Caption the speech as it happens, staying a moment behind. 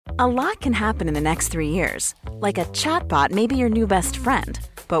A lot can happen in the next 3 years. Like a chatbot may be your new best friend.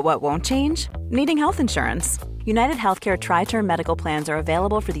 But what won't change? Needing health insurance. United Healthcare Tri-Term Medical Plans are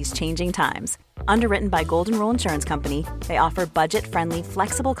available for these changing times. Underwritten by Golden Rule Insurance Company, they offer budget-friendly,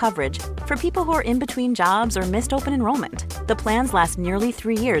 flexible coverage for people who are in between jobs or missed open enrollment. The plans last nearly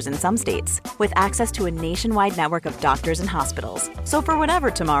 3 years in some states, with access to a nationwide network of doctors and hospitals. So for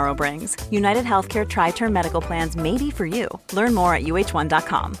whatever tomorrow brings, United Healthcare Tri-Term Medical Plans may be for you. Learn more at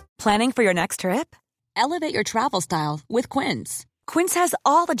uh1.com. Planning for your next trip? Elevate your travel style with Quince. Quince has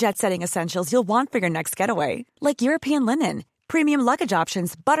all the jet-setting essentials you'll want for your next getaway, like European linen, premium luggage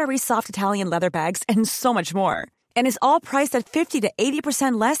options, buttery soft Italian leather bags, and so much more. And is all priced at 50 to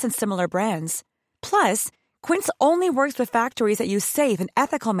 80% less than similar brands. Plus, Quince only works with factories that use safe and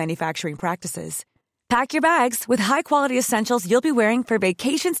ethical manufacturing practices. Pack your bags with high-quality essentials you'll be wearing for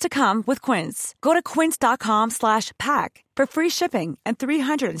vacations to come with Quince. Go to quince.com/pack for free shipping and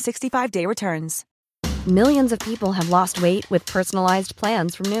 365-day returns. Millions of people have lost weight with personalized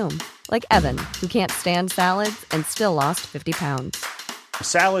plans from Noom. Like Evan, who can't stand salads and still lost 50 pounds.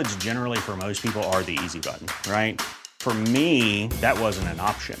 Salads generally for most people are the easy button, right? For me, that wasn't an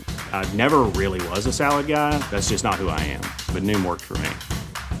option. I never really was a salad guy. That's just not who I am. But Noom worked for me.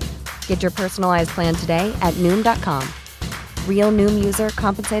 Get your personalized plan today at Noom.com. Real Noom user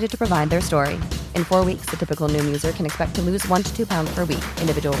compensated to provide their story. In 4 weeks, the typical Noom user can expect to lose 1 to 2 pounds per week.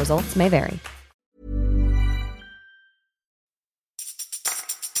 Individual results may vary.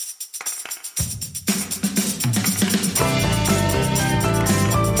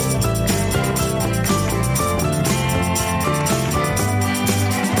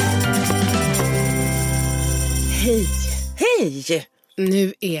 Hej!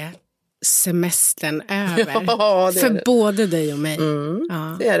 Nu är semestern över. Ja, för det. Både dig och mig.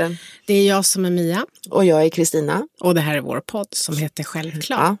 Ja. Det är den. Det är jag som är Mia. Och jag är Kristina. Och det här är vår podd som heter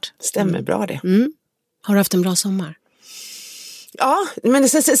Självklart. Ja, stämmer bra det. Har du haft en bra sommar? Ja, men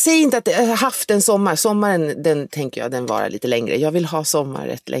säg inte att jag har haft en sommar. Sommaren, den tänker jag, den varar lite längre. Jag vill ha sommar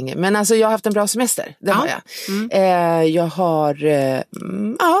rätt länge. Men alltså jag har haft en bra semester, det har jag. Jag har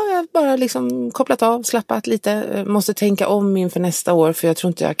jag har bara liksom kopplat av, slappat lite. Måste tänka om inför nästa år, för jag tror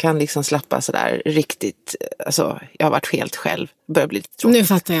inte jag kan liksom slappa sådär riktigt. Alltså, jag har varit helt själv. Börjar bli lite tråkigt. Nu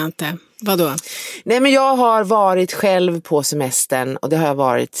fattar jag inte. Vadå? Nej, men jag har varit själv på semestern, och det har jag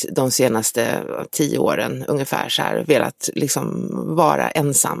varit de senaste 10 åren ungefär, så här, velat liksom vara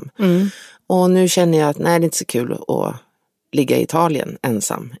ensam. Och nu känner jag att nej, det är inte så kul att ligga i Italien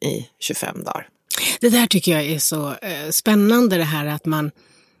ensam i 25 dagar. Det där tycker jag är så spännande, det här att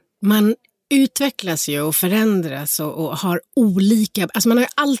man utvecklas ju och förändras och har olika, alltså man har ju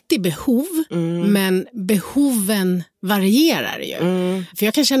alltid behov, men behoven varierar ju. För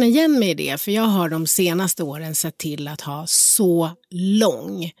jag kan känna igen mig i det, för jag har de senaste åren sett till att ha så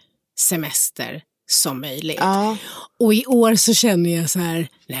lång semester som möjligt. Ja. Och i år så känner jag så här,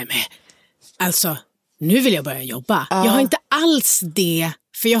 nej men alltså nu vill jag börja jobba. Ja. Jag har inte alls det.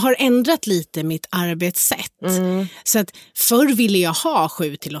 För jag har ändrat lite mitt arbetssätt. Så att förr ville jag ha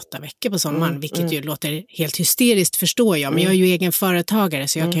 7 till 8 veckor på sommaren. Vilket ju låter helt hysteriskt, förstår jag. Men jag är ju egen företagare,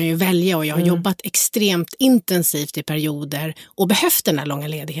 så jag kan ju välja. Och jag har jobbat extremt intensivt i perioder. Och behövt den här långa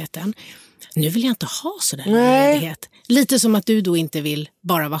ledigheten. Nu vill jag inte ha sådär ledighet. Lite som att du då inte vill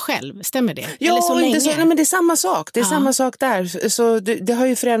bara vara själv. Stämmer det? Ja, eller så inte länge. så, nej, men det är samma sak. Det är samma sak där. Så det har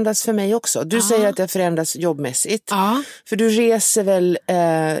ju förändrats för mig också. Du säger att det har förändrats jobbmässigt. Ja. För du reser väl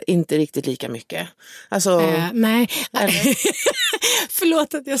inte riktigt lika mycket? Alltså, nej.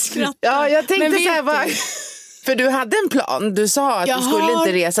 Förlåt att jag skrattar. Ja, jag tänkte Men så här, för du hade en plan. Du sa att du skulle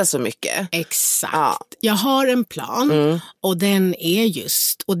inte resa så mycket. Exakt. Ja. Jag har en plan och den är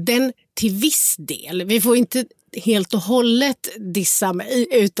och den till viss del, vi får inte helt och hållet dissa mig,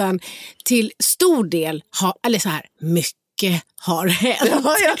 utan till stor del eller så här, mycket har hänt.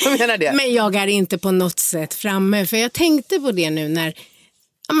 Ja, jag menar det. Men jag är inte på något sätt framme, för jag tänkte på det nu när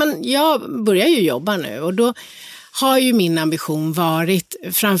jag börjar ju jobba nu, och då har ju min ambition varit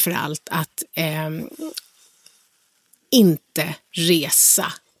framförallt att inte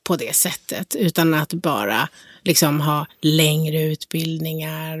resa på det sättet, utan att bara liksom ha längre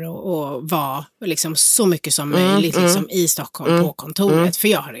utbildningar och vara liksom så mycket som möjligt liksom i Stockholm på kontoret, för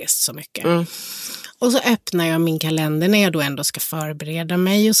jag har rest så mycket. Och så öppnar jag min kalender när jag då ändå ska förbereda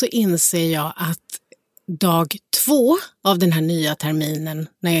mig, och så inser jag att dag 2 av den här nya terminen,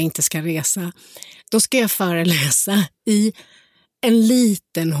 när jag inte ska resa, då ska jag föreläsa i en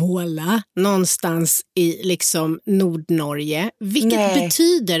liten håla någonstans i liksom Nordnorge, vilket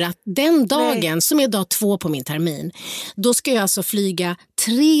betyder att den dagen som är dag 2 på min termin, då ska jag alltså flyga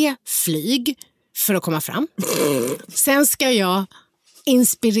 3 flyg för att komma fram. Sen ska jag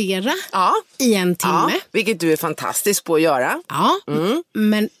inspirera i en timme. Ja, vilket du är fantastisk på att göra. Ja,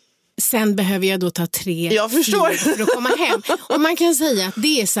 men sen behöver jag då ta 3 för att komma hem. Och man kan säga att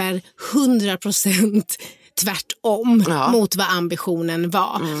det är så här 100% tvärtom mot vad ambitionen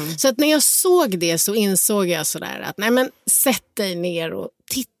var. Så att när jag såg det så insåg jag sådär att nej, men sätt dig ner och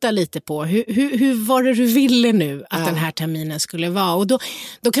titta lite på hur var det du ville nu att den här terminen skulle vara. Och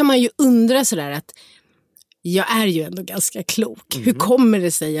då kan man ju undra sådär att jag är ju ändå ganska klok. Hur kommer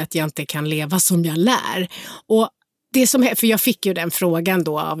det sig att jag inte kan leva som jag lär? Och det som, för jag fick ju den frågan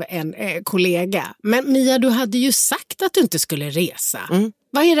då av en kollega. Men Mia, du hade ju sagt att du inte skulle resa.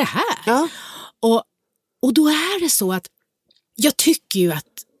 Vad är det här? Ja. Och då är det så att jag tycker ju att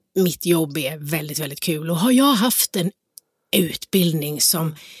mitt jobb är väldigt, väldigt kul. Och har jag haft en utbildning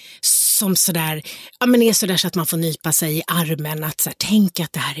som sådär, ja men är sådär så att man får nypa sig i armen att så här, tänka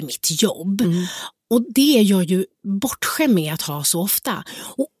att det här är mitt jobb. Och det är jag ju bortskämd med att ha så ofta.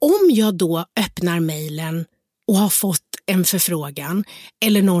 Och om jag då öppnar mejlen och har fått en förfrågan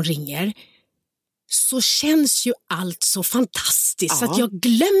eller någon ringer, så känns ju allt så fantastiskt så att jag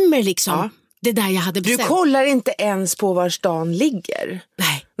glömmer liksom det där jag hade bestämt. Du kollar inte ens på var stan ligger?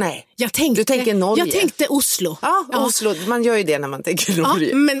 Nej. Du tänker Norge? Jag tänkte Oslo. Ja, Oslo. Man gör ju det när man tänker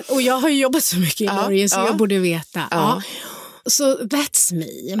Norge. Ja, och jag har ju jobbat så mycket i Norge så jag borde veta. Ja. Så that's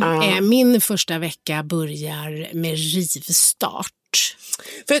me. Min första vecka börjar med rivstart.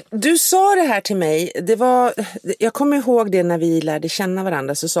 För du sa det här till mig, jag kommer ihåg det när vi lärde känna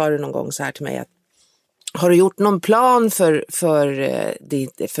varandra, så sa du någon gång så här till mig att har du gjort någon plan för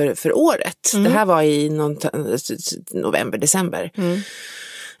året? Det här var i november, december.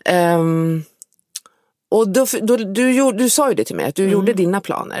 Och du sa ju det till mig, att du gjorde dina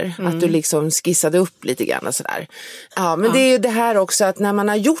planer. Att du liksom skissade upp lite grann och sådär. Ja, men det är ju det här också att när man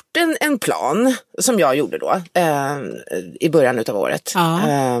har gjort en plan, som jag gjorde då, i början utav året.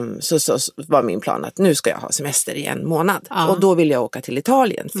 Så var min plan att nu ska jag ha semester i 1 månad. Och då vill jag åka till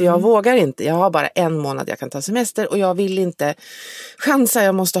Italien. För jag vågar inte, jag har bara 1 månad jag kan ta semester. Och jag vill inte chansa,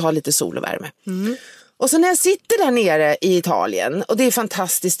 jag måste ha lite sol och värme. Och så när jag sitter där nere i Italien och det är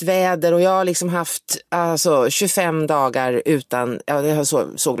fantastiskt väder och jag har liksom haft 25 dagar utan, jag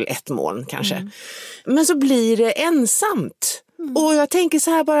såg väl 1 moln kanske. Men så blir det ensamt. Och jag tänker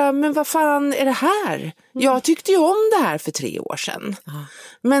så här bara, men vad fan är det här? Jag tyckte ju om det här för 3 år sedan.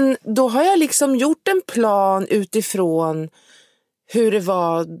 Men då har jag liksom gjort en plan utifrån hur det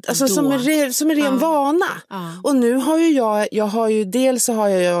var, alltså som en ren vana. Och nu har ju jag har ju dels så har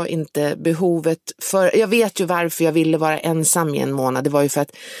jag inte behovet för, jag vet ju varför jag ville vara ensam i 1 månad. Det var ju för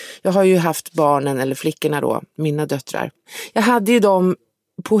att jag har ju haft barnen eller flickorna då, mina döttrar. Jag hade ju dem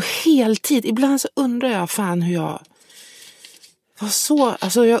på heltid. Ibland så undrar jag fan hur jag var så,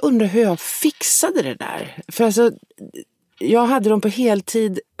 alltså jag undrar hur jag fixade det där. För alltså jag hade dem på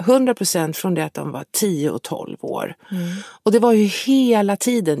heltid 100% från det att de var 10 och 12 år. Och det var ju hela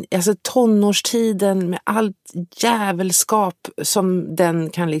tiden, alltså tonårstiden med allt jävelskap som den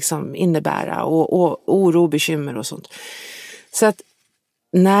kan liksom innebära och oro, bekymmer och sånt. Så att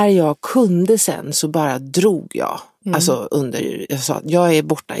när jag kunde sen så bara drog jag. Alltså jag sa att jag är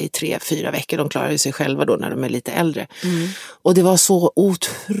borta i 3-4 veckor. De klarar sig själva då när de är lite äldre. Och det var så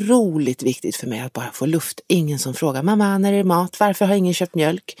otroligt viktigt för mig att bara få luft. Ingen som frågar, mamma när är det mat? Varför har ingen köpt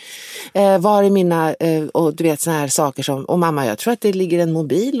mjölk? Var är mina, och du vet såna här saker som, och mamma jag tror att det ligger en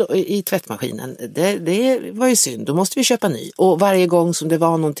mobil i tvättmaskinen. Det var ju synd, då måste vi köpa ny. Och varje gång som det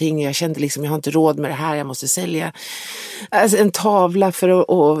var någonting, jag kände liksom jag har inte råd med det här, jag måste sälja en tavla för att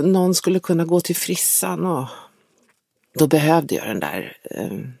och någon skulle kunna gå till frissan och då behövde jag den där...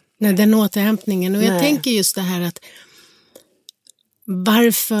 den återhämtningen. Och jag tänker just det här att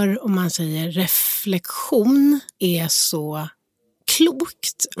varför, om man säger reflektion, är så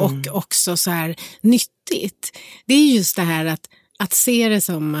klokt och också så här nyttigt. Det är just det här att se det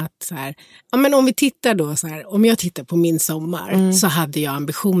som att så här, ja men om vi tittar då så här, om jag tittar på min sommar så hade jag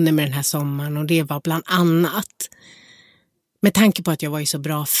ambitioner med den här sommaren och det var bland annat med tanke på att jag var i så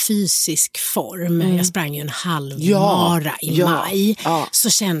bra fysisk form, jag sprang ju en halvmara i maj, så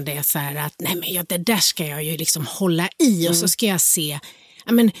kände jag så här att nej men det där ska jag ju liksom hålla i och så ska jag se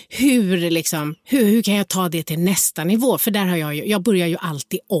men hur kan jag ta det till nästa nivå? För där har jag börjar ju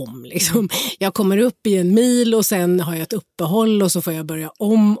alltid om liksom. Jag kommer upp i 1 mil och sen har jag ett uppehåll och så får jag börja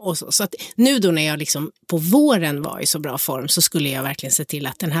om och så. Så att nu då när jag liksom på våren var i så bra form så skulle jag verkligen se till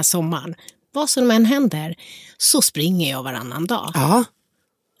att den här sommaren, vad som än händer, så springer jag varannan dag. Ja,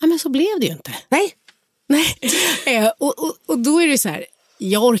 men så blev det ju inte. Nej. Och då är det så här,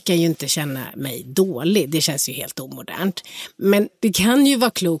 jag orkar ju inte känna mig dålig. Det känns ju helt omodernt. Men det kan ju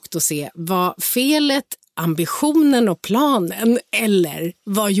vara klokt att se vad felet ambitionen och planen, eller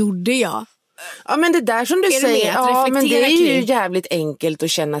vad gjorde jag? Ja, men det där som du säger, ja, men det är ju jävligt enkelt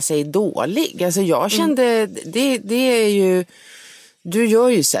att känna sig dålig. Alltså jag kände, det är ju, du gör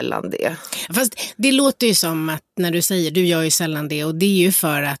ju sällan det. Fast det låter ju som att när du säger du gör ju sällan det, och det är ju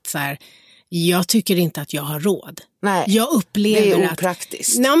för att så här, jag tycker inte att jag har råd. Nej, jag upplever det är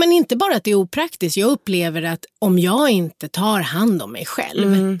opraktiskt. Nej, men inte bara att det är opraktiskt. Jag upplever att om jag inte tar hand om mig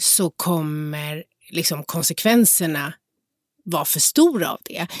själv så kommer liksom konsekvenserna vara för stora av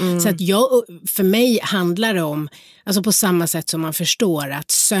det. Så att för mig handlar det om, alltså på samma sätt som man förstår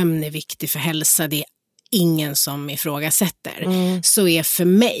att sömn är viktig för hälsa, det är ingen som ifrågasätter, så är för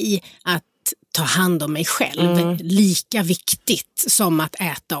mig att ta hand om mig själv lika viktigt som att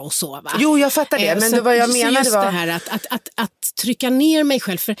äta och sova. Jo, jag fattar det, men det vad jag menade var... det här att trycka ner mig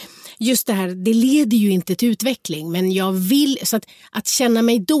själv, för just det här, det leder ju inte till utveckling, men jag vill, så att känna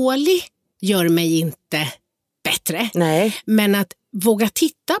mig dålig gör mig inte bättre. Nej. Men att våga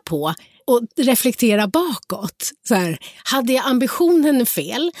titta på och reflektera bakåt. Så här, hade jag ambitionen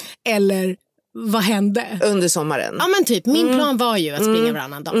fel, eller vad hände? Under sommaren? Ja, men typ, min plan var ju att springa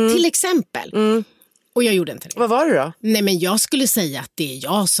varannan dag, till exempel. Och jag gjorde inte det. Vad var det då? Nej, men jag skulle säga att det är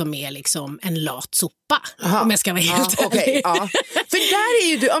jag som är liksom en lat sopa. Om jag ska vara helt ärlig. Okay, ja. För där är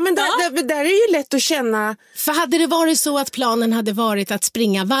ju du, men där är ju lätt att känna. För hade det varit så att planen hade varit att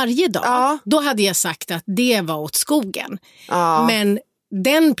springa varje dag, då hade jag sagt att det var åt skogen. Men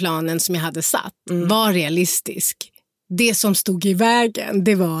den planen som jag hade satt var realistisk. Det som stod i vägen,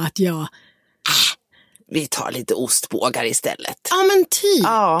 det var att jag... Vi tar lite ostbågar istället. Ja, men typ.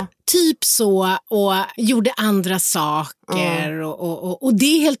 Typ så, och gjorde andra saker. Och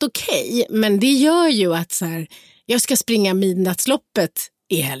det är helt okej. Men det gör ju att så här, jag ska springa midnattsloppet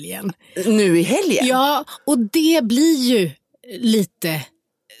i helgen. Nu i helgen? Ja, och det blir ju lite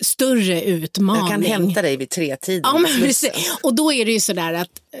större utmaning. Jag kan hämta dig vid 3-tiden. Ja, men precis. Och då är det ju sådär att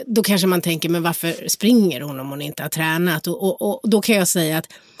då kanske man tänker, men varför springer hon om hon inte har tränat? Och då kan jag säga att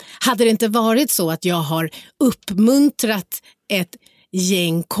hade det inte varit så att jag har uppmuntrat ett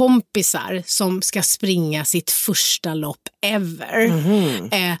gäng kompisar som ska springa sitt första lopp ever,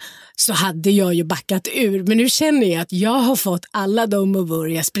 så hade jag ju backat ur. Men nu känner jag att jag har fått alla dem att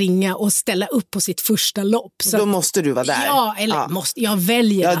börja springa och ställa upp på sitt första lopp. Så då måste du vara där. Ja, eller jag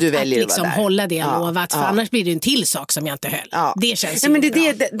väljer att liksom hålla det jag lovat. För annars blir det en till sak som jag inte höll. Det känns ju men det bra.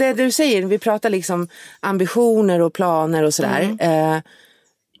 är det du säger, vi pratar liksom ambitioner och planer och sådär.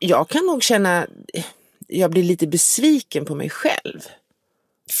 Jag kan nog känna, jag blir lite besviken på mig själv.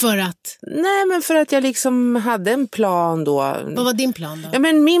 För att? Nej, men för att jag liksom hade en plan då. Vad var din plan då? Ja,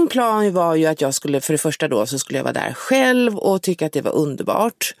 men min plan var ju att jag skulle, för det första då, så skulle jag vara där själv och tycka att det var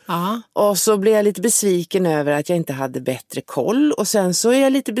underbart. Och så blev jag lite besviken över att jag inte hade bättre koll. Och sen så är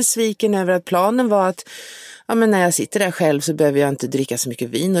jag lite besviken över att planen var att men när jag sitter där själv så behöver jag inte dricka så mycket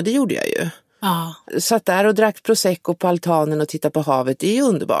vin, och det gjorde jag ju. Satt där och drack prosecco på altanen och tittade på havet, det är ju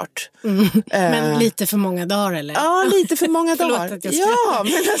underbart. Men lite för många dagar, eller? Ja, lite för många dagar. Ja,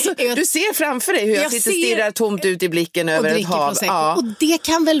 men alltså, du ser framför dig hur jag sitter och stirrar tomt ut i blicken över ett hav. Och det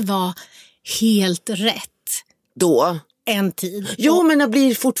kan väl vara helt rätt? Då? En tid. Jo, men det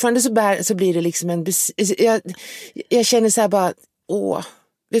blir fortfarande så blir det liksom en... Jag känner så här bara,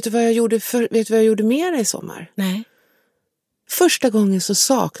 vet du vad jag gjorde mer i sommar? Nej. Första gången så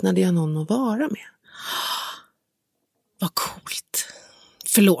saknade jag någon att vara med. Vad coolt.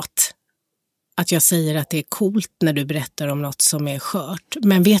 Förlåt att jag säger att det är coolt när du berättar om något som är skört.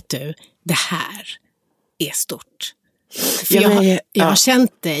 Men vet du, det här är stort. För jag har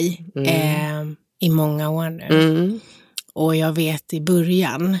känt dig i många år nu. Och jag vet i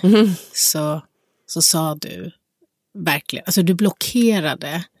början så sa du verkligen, alltså du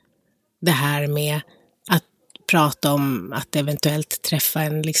blockerade det här med att prata om att eventuellt träffa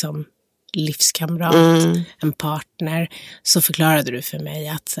en liksom livskamrat, en partner. Så förklarade du för mig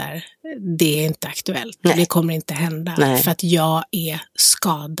att så här, det är inte aktuellt. Det kommer inte hända. Nej. För att jag är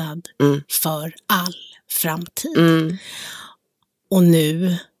skadad för all framtid. Och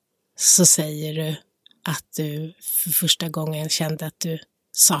nu så säger du att du för första gången kände att du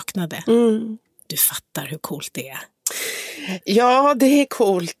saknade. Du fattar hur coolt det är. Ja, det är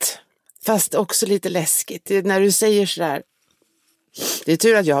coolt. Fast också lite läskigt. När du säger sådär. Det är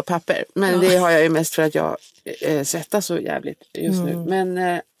tur att jag har papper. Men det har jag ju mest för att jag svettas så jävligt just nu. Men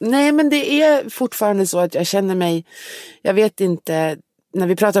nej, men det är fortfarande så att jag känner mig. Jag vet inte. När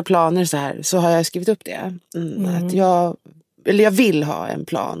vi pratar planer så här så har jag skrivit upp det. Att jag vill ha en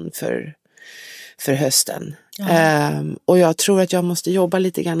plan för hösten. Och jag tror att jag måste jobba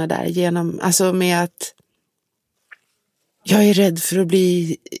lite grann där genom, alltså med att Jag är rädd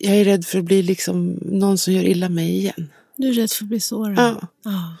för att bli liksom någon som gör illa mig igen. Du är rädd för att bli sårad? Ja.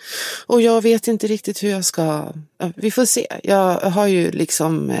 Ja. Och jag vet inte riktigt hur jag ska... Vi får se. Jag har ju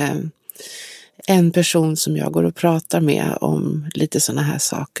liksom en person som jag går och pratar med om lite såna här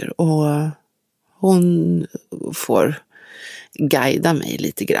saker. Och hon får guida mig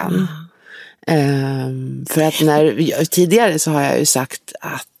lite grann. För att tidigare så har jag ju sagt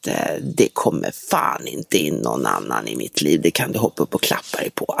att det kommer fan inte in någon annan i mitt liv. Det kan du hoppa upp och klappa dig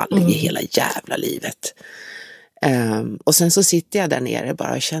på aldrig i hela jävla livet. Och sen så sitter jag där nere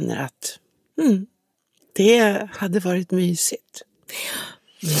bara och känner att det hade varit mysigt.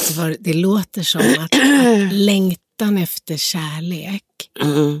 Vet du vad, det låter som att längtan efter kärlek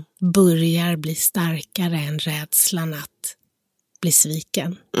börjar bli starkare än rädslan att bli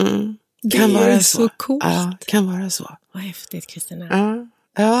sviken. Kan vara så coolt. Ja, kan vara så. Vad häftigt, Kristina.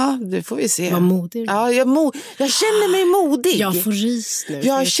 Ja, det får vi se. Vad modig. Ja, jag känner mig modig. Jag får rys nu.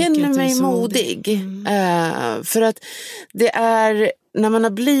 Jag känner mig modig. För att det är när man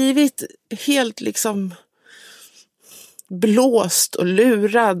har blivit helt liksom blåst och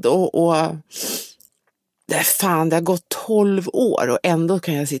lurad och det har gått 12 år och ändå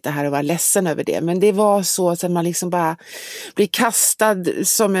kan jag sitta här och vara ledsen över det. Men det var så att man liksom bara blir kastad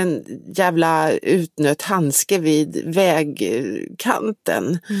som en jävla utnött handske vid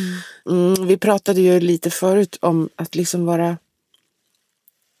vägkanten. Vi pratade ju lite förut om att liksom vara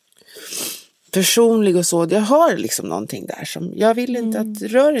personlig och så. Jag har liksom någonting där som jag vill inte att,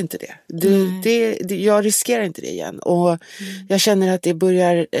 rör inte det. Jag riskerar inte det igen. Och jag känner att det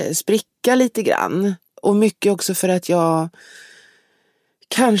börjar spricka lite grann. Och mycket också för att jag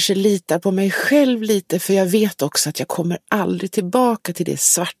kanske litar på mig själv lite. För jag vet också att jag kommer aldrig tillbaka till det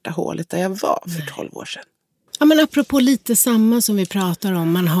svarta hålet där jag var för 12 år sedan. Ja, men apropå lite samma som vi pratar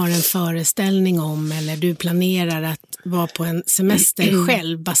om. Man har en föreställning om eller du planerar att vara på en semester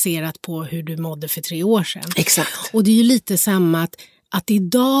själv baserat på hur du mådde för 3 år sedan. Exakt. Och det är ju lite samma att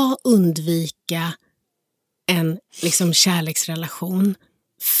idag undvika en liksom kärleksrelation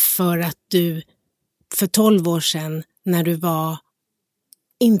för att du för 12 år sedan när du var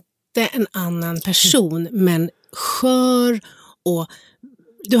inte en annan person men skör och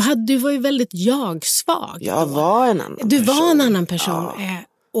du var ju väldigt jag-svag. Jag var en annan person. Du var en annan person. Ja.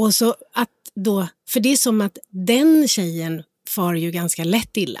 Och så att då, för det är som att den tjejen far ju ganska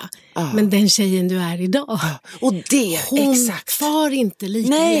lätt illa. Men den tjejen du är idag. Och det, hon exakt. far inte lika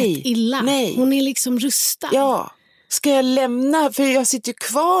lätt illa. Nej. Hon är liksom rustad. Ja. Ska jag lämna, för jag sitter ju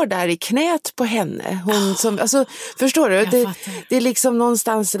kvar där i knät på henne. Hon som, alltså, förstår du? Det är liksom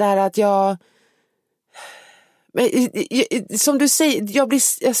någonstans där att jag... Som du säger,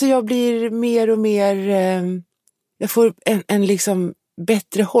 jag blir mer och mer... Jag får en liksom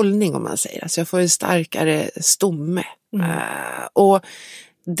bättre hållning om man säger. Alltså jag får en starkare stomme. Och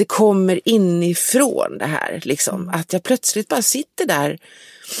det kommer inifrån det här. Liksom, att jag plötsligt bara sitter där.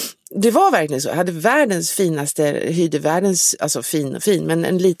 Det var verkligen så. Jag hade hyrde världens, alltså fin, men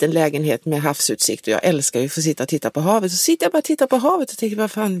en liten lägenhet med havsutsikt. Och jag älskar ju att få sitta och titta på havet. Så sitter jag bara och tittar på havet och tänker,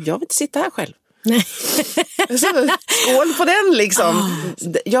 vad fan, jag vill inte sitta här själv. Nej. Skål på den liksom.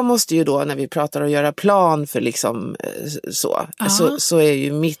 Jag måste ju då när vi pratar om att göra plan för liksom så är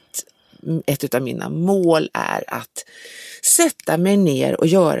ju ett av mina mål är att sätta mig ner och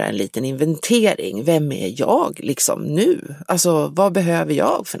göra en liten inventering. Vem är jag liksom nu? Alltså vad behöver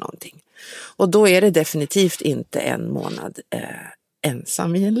jag för någonting? Och då är det definitivt inte en månad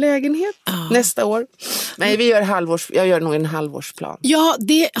ensam i en lägenhet nästa år. Nej, jag gör nog en halvårsplan. Ja,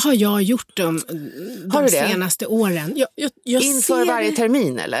 det har jag gjort de senaste åren. Jag inför varje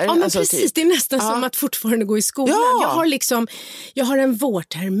termin, eller? Ja, men alltså, precis. typ. Det är nästan som att fortfarande gå i skolan. Ja. Jag har en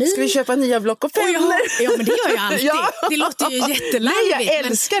vårtermin. Ska vi köpa nya block och pennor? Ja, men det gör jag alltid. Det låter ju jättelarvigt. Nej, jag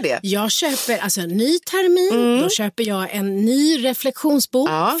älskar det. Jag köper alltså en ny termin. Då köper jag en ny reflektionsbok.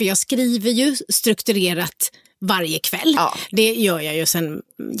 För jag skriver ju strukturerat varje kväll. Det gör jag ju sedan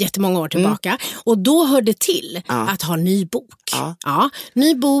jättemånga år tillbaka. Och då hör det till att ha ny bok.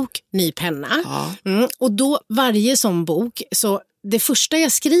 Ny bok, ny penna. Och då varje sån bok, så det första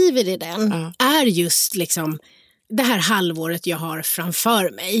jag skriver i den är just liksom det här halvåret jag har framför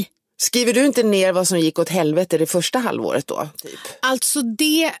mig. Skriver du inte ner vad som gick åt helvete det första halvåret då? Typ? Alltså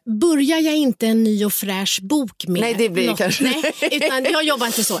det börjar jag inte en ny och fräsch bok med. Nej, det blir kanske. Nej, utan jag jobbar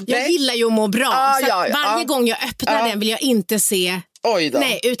inte så. Jag gillar ju att må bra. Varje gång jag öppnar den vill jag inte se... Oj då.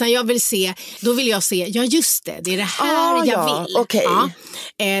 Nej, utan jag vill se, då vill jag se, ja just det är det här jag vill. Okay.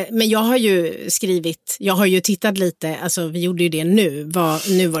 Men jag har ju skrivit, jag har ju tittat lite, alltså vi gjorde ju det nu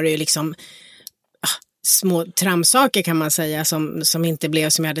var det ju liksom små tramsaker kan man säga som inte blev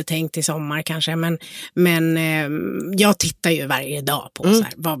som jag hade tänkt i sommar kanske. Men jag tittar ju varje dag på så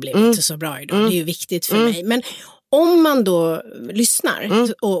här, vad blev inte så bra idag? Det är ju viktigt för mig. Men om man då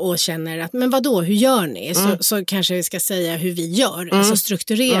lyssnar och känner att, men vadå, hur gör ni? Så kanske vi ska säga hur vi gör, alltså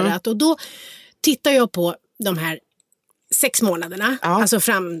strukturerat. Och då tittar jag på de här 6 månaderna, alltså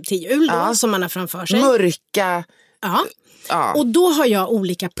fram till jul då, som man har framför sig. Mörka. Ja. Och då har jag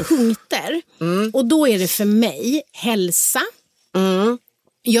olika punkter. Och då är det för mig hälsa.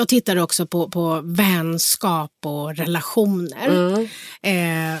 Jag tittar också på vänskap och relationer.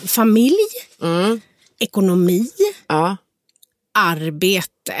 Familj. Ekonomi.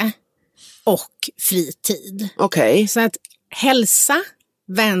 Arbete. Och fritid. Okej. Så att hälsa,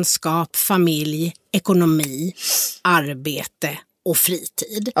 vänskap, familj, ekonomi, arbete och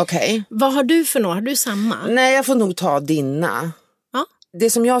fritid. Okej. Vad har du för några? Har du samma? Nej, jag får nog ta dina. Ja. Det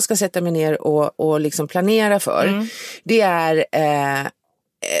som jag ska sätta mig ner och liksom planera för, det är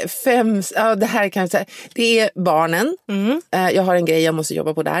 5, det här kan jag säga, det är barnen. Jag har en grej jag måste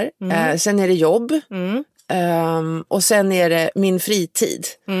jobba på där. Sen är det jobb. Och sen är det min fritid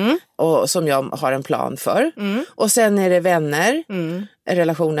och som jag har en plan för. Och sen är det vänner,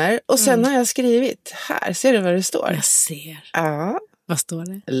 relationer. Och sen har jag skrivit, här, ser du vad det står? Jag ser. Ja. Vad står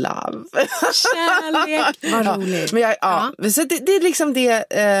det? Love. Kärlek. Vad roligt. Men så det är liksom det,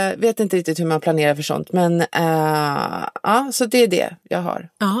 vet inte riktigt hur man planerar för sånt. Men så det är det jag har.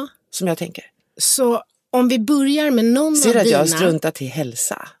 Som jag tänker. Så om vi börjar med någon ser av dina. Ser att jag har struntat i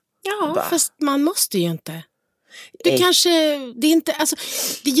hälsa? Ja, fast man måste ju inte. Det kanske, det är inte, alltså,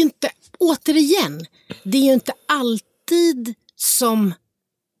 det är ju inte, återigen, det är ju inte alltid som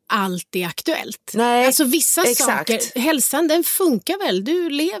allt är aktuellt. Nej, alltså vissa exakt. saker, hälsan den funkar väl, du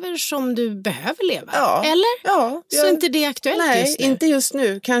lever som du behöver leva, eller? Ja. Så inte det är aktuellt nej, just nu? Nej, inte just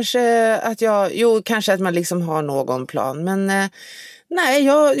nu. Kanske att man liksom har någon plan, men nej,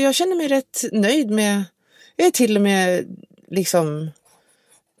 jag känner mig rätt nöjd med, jag är till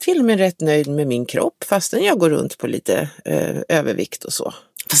och med rätt nöjd med min kropp fastän jag går runt på lite övervikt och så.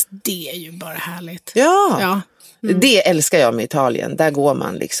 Fast det är ju bara härligt. Ja. Det älskar jag med Italien. Där går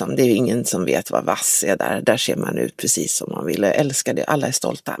man liksom, det är ju ingen som vet vad vass är där. Där ser man ut precis som man vill. Jag älskar det, alla är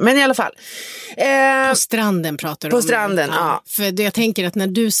stolta. Men i alla fall. På stranden pratar du om. På stranden, ja. För jag tänker att när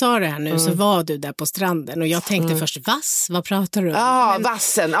du sa det här nu så var du där på stranden. Och jag tänkte först, vass, vad pratar du om? Ja,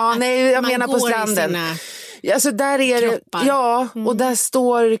 vassen. Ja, nej, jag menar på stranden. Alltså där är det, och där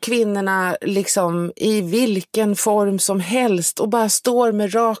står kvinnorna liksom i vilken form som helst och bara står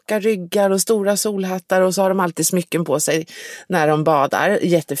med raka ryggar och stora solhattar och så har de alltid smycken på sig när de badar.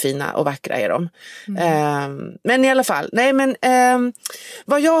 Jättefina och vackra är de. Men i alla fall,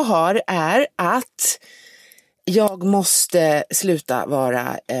 vad jag har är att jag måste sluta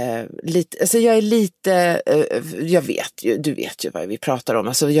vara lite, alltså jag är lite, du vet ju vad vi pratar om,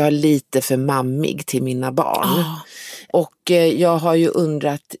 alltså jag är lite för mammig till mina barn. Och jag har ju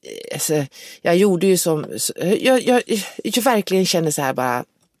undrat, alltså, jag gjorde ju jag verkligen känner så här bara,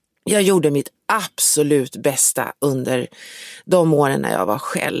 jag gjorde mitt absolut bästa under de åren när jag var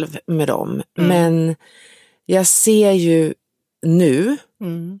själv med dem. Men jag ser ju nu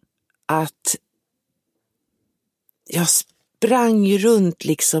att jag sprang runt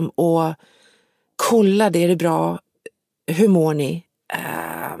liksom och kollade, är det bra? Hur mår ni?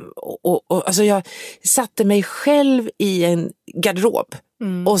 Och alltså jag satte mig själv i en garderob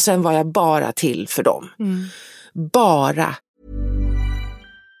och sen var jag bara till för dem. Bara.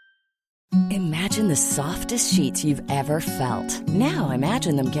 Imagine the softest sheets you've ever felt. Now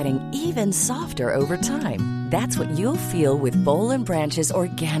imagine them getting even softer over time. That's what you'll feel with Boll & Branch's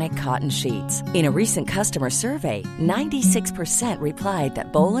organic cotton sheets. In a recent customer survey, 96% replied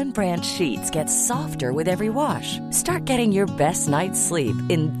that Boll & Branch sheets get softer with every wash. Start getting your best night's sleep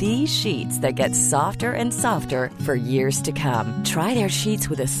in these sheets that get softer and softer for years to come. Try their sheets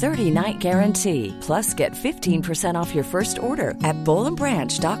with a 30-night guarantee. Plus, get 15% off your first order at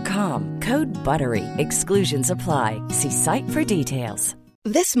bollandbranch.com. Code BUTTERY. Exclusions apply. See site for details.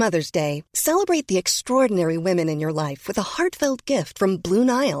 This Mother's Day, celebrate the extraordinary women in your life with a heartfelt gift from Blue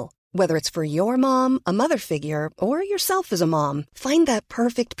Nile. Whether it's for your mom, a mother figure, or yourself as a mom, find that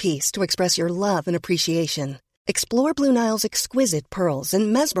perfect piece to express your love and appreciation. Explore Blue Nile's exquisite pearls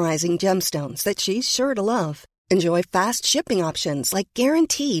and mesmerizing gemstones that she's sure to love. Enjoy fast shipping options like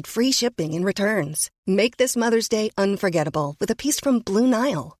guaranteed free shipping and returns. Make this Mother's Day unforgettable with a piece from Blue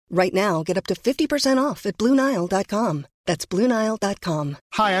Nile. Right now, get up to 50% off at BlueNile.com. That's BlueNile.com.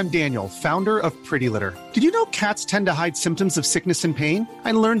 Hi, I'm Daniel, founder of Pretty Litter. Did you know cats tend to hide symptoms of sickness and pain?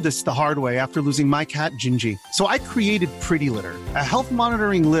 I learned this the hard way after losing my cat, Gingy. So I created Pretty Litter, a health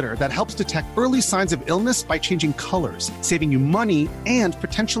monitoring litter that helps detect early signs of illness by changing colors, saving you money and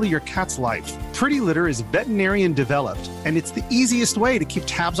potentially your cat's life. Pretty Litter is veterinarian developed, and it's the easiest way to keep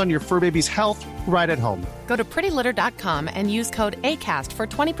tabs on your fur baby's health right at home. Go to prettylitter.com and use code ACAST for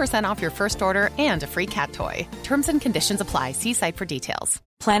 20% off your first order and a free cat toy. Terms and conditions apply. See site for details.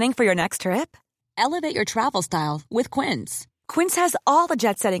 Planning for your next trip? Elevate your travel style with Quince. Quince has all the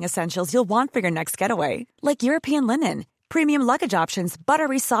jet-setting essentials you'll want for your next getaway, like European linen, premium luggage options,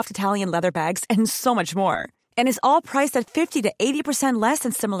 buttery soft Italian leather bags, and so much more. And is all priced at 50 to 80% less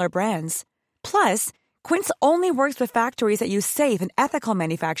than similar brands. Plus, Quince only works with factories that use safe and ethical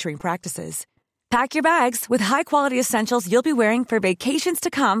manufacturing practices. Pack your bags with high-quality essentials you'll be wearing for vacations to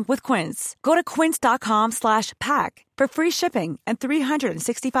come with Quince. Go to quince.com/pack for free shipping and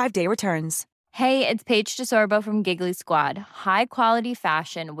 365-day returns. Hey, it's Paige DeSorbo from Giggly Squad. High quality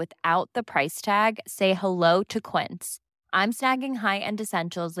fashion without the price tag. Say hello to Quince. I'm snagging high-end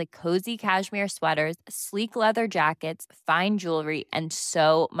essentials like cozy cashmere sweaters, sleek leather jackets, fine jewelry, and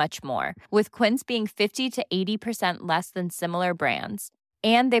so much more. With Quince being 50 to 80% less than similar brands.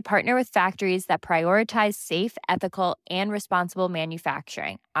 And they partner with factories that prioritize safe, ethical, and responsible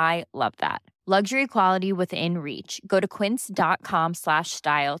manufacturing. I love that. Luxury quality within reach. Go to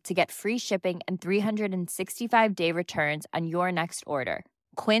quince.com/style to get free shipping and 365-day returns on your next order.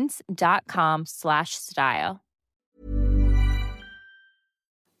 Quince.com/style.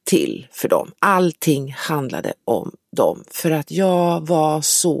 Till för dem. Allting handlade om dem. För att jag var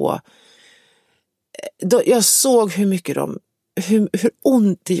så... Jag såg hur mycket hur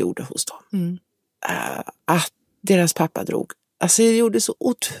ont det gjorde hos dem. Att deras pappa drog. Alltså det gjorde så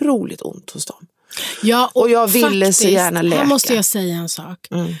otroligt ont hos dem. Ja, och jag ville faktiskt, så gärna läka. Här måste jag säga en sak.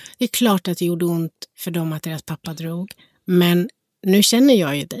 Det är klart att det gjorde ont för dem att deras pappa drog. Men nu känner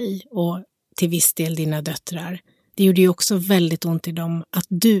jag ju dig och till viss del dina döttrar. Det gjorde ju också väldigt ont i dem att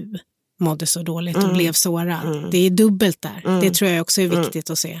du mådde så dåligt och blev sårad. Det är dubbelt där. Det tror jag också är viktigt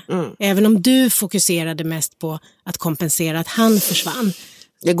att se. Även om du fokuserade mest på att kompensera att han försvann.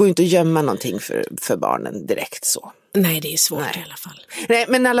 Det går ju inte att gömma någonting för barnen direkt så. Nej, det är svårt i alla fall. Nej,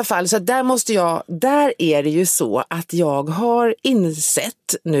 men i alla fall, så där är det ju så att jag har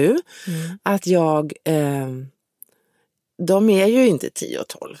insett nu att de är ju inte 10 och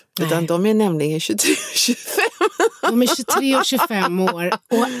 12, utan de är nämligen 23 och 25. De är 23 och 25 år.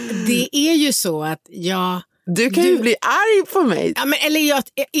 Och det är ju så att Du kan ju bli arg på mig. Ja, men,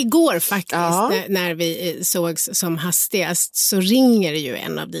 igår faktiskt när vi sågs som hastigast så ringer ju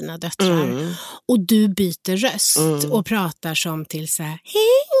en av dina döttrar och du byter röst och pratar som till så här,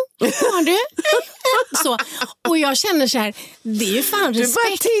 hej, har du? Så. Och jag känner så här, det är ju fan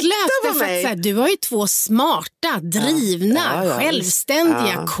respektlöst för att så här, du har ju 2 smarta, drivna,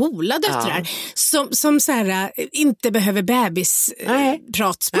 självständiga, coola döttrar som så här, inte behöver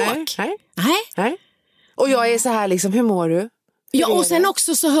bebis-pratspråk. Nej. Och jag är så här liksom, hur mår du? Ja, och sen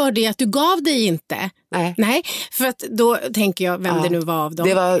också så hörde jag att du gav dig inte. Nej, för att då tänker jag vem det nu var av dem.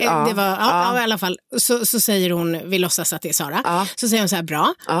 Det var i alla fall. Så säger hon, vi låtsas att det är Sara. Så säger hon så här,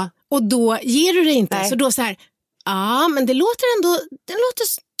 bra. Och då ger du det inte. Nej. Så då så här, men det låter ändå,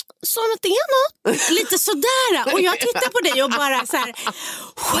 som att det är något. Lite sådär. Och jag tittar på dig och bara så här,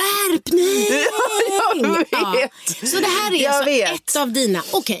 skärpning. Så det här är alltså ett av dina.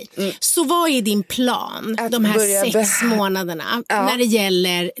 Okej, så vad är din plan att de här 6 månaderna när det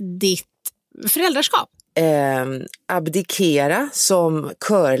gäller ditt föräldraskap? Abdikera som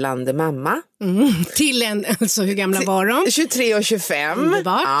körlande mamma. Till alltså hur gamla var de? 23 och 25.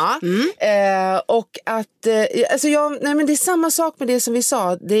 Och att alltså men det är samma sak med det som vi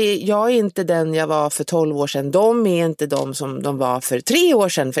sa. Jag är inte den jag var för 12 år sedan. De är inte de som de var för 3 år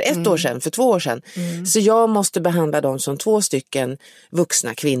sedan, för 1 år sedan, för 2 år sedan. Så jag måste behandla dem som 2 stycken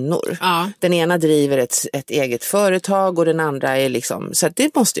vuxna kvinnor. Den ena driver ett eget företag och den andra är liksom, så att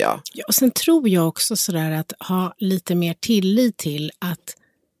det måste jag. Ja, och sen tror jag också sådär att ha lite mer tillit till att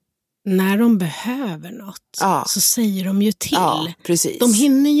när de behöver något så säger de ju till. Precis. De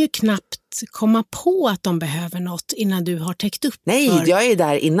hinner ju knappt komma på att de behöver något innan du har täckt upp. Nej, jag är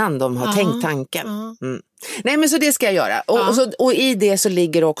där innan de har tänkt tanken. Nej, men så det ska jag göra. Och i det så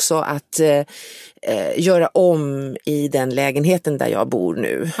ligger också att göra om i den lägenheten där jag bor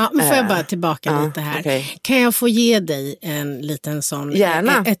nu. Ja, men får jag bara tillbaka lite här. Okay. Kan jag få ge dig en liten sån,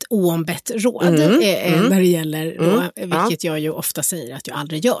 ett oombett råd när det gäller då, vilket jag ju ofta säger att jag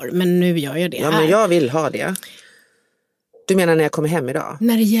aldrig gör, men nu gör jag det här. Ja, men jag vill ha det. Du menar när jag kommer hem idag?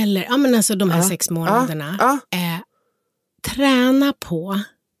 När det gäller, men alltså de här 6 månaderna. träna på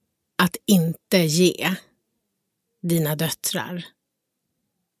att inte ge dina döttrar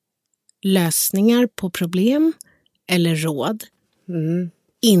lösningar på problem eller råd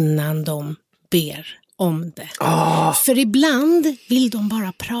innan de ber om det. För ibland vill de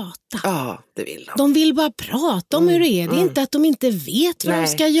bara prata. Ja, det vill de. De vill bara prata om hur det är. Det är inte att de inte vet vad de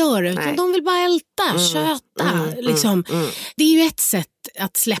ska göra, utan de vill bara älta, köta. Liksom. Det är ju ett sätt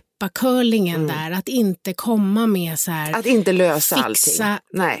att släppa curlingen där, att inte komma med så här... Att inte lösa allting.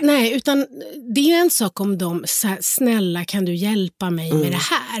 Nej, utan det är ju en sak om de så här, snälla kan du hjälpa mig med det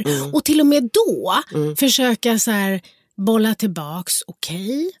här? Och till och med då försöka så här bolla tillbaks,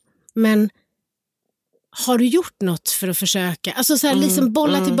 okej, men har du gjort något för att försöka, alltså så här, liksom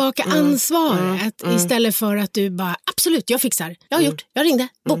bolla tillbaka ansvaret istället för att du bara, absolut, jag fixar, jag har gjort, jag ringde,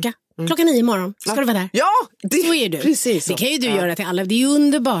 boka, 9:00 imorgon, ska du vara där? Ja, så är du. Precis så. Det kan ju du göra till alla, det är ju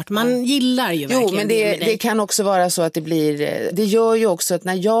underbart, man gillar ju verkligen. Jo, men det kan också vara så att det blir, det gör ju också att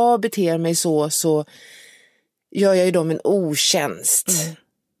när jag beter mig så gör jag ju dem en otjänst.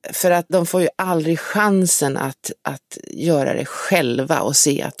 För att de får ju aldrig chansen att göra det själva och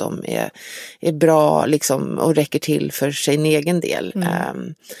se att de är bra liksom, och räcker till för sin egen del.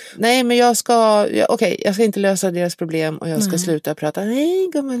 Nej, men jag ska inte lösa deras problem och jag ska sluta prata. Nej,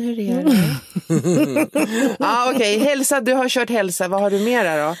 gumman, hur är det? Okej, hälsa, du har kört hälsa. Vad har du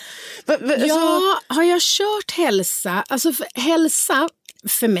mera då? Har jag kört hälsa? Alltså hälsa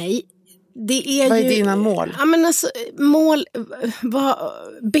för mig, det är vad är ju, dina mål? Ja, men alltså,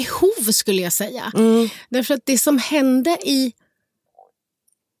 behov skulle jag säga. Därför att det som hände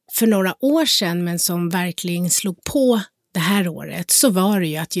för några år sedan, men som verkligen slog på det här året, så var det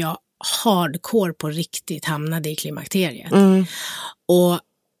ju att jag hardcore på riktigt hamnade i klimakteriet. Och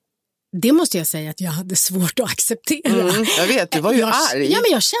det måste jag säga att jag hade svårt att acceptera. Jag vet, du var ju arg. Ja,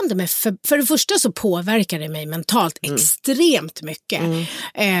 men jag kände mig, för det första så påverkade det mig mentalt extremt mycket.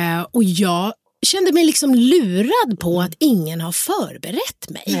 Och jag kände mig liksom lurad på att ingen har förberett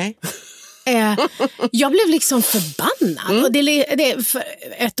mig. Nej. Jag blev liksom förbannad. Och det för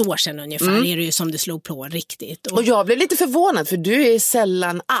ett år sedan ungefär är det ju som det slog på riktigt. Och jag blev lite förvånad, för du är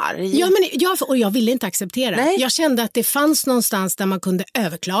sällan arg. Ja, men jag ville inte acceptera. Nej. Jag kände att det fanns någonstans där man kunde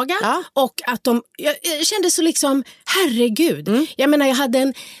överklaga. Och att jag kände så liksom, herregud. Jag menar, jag hade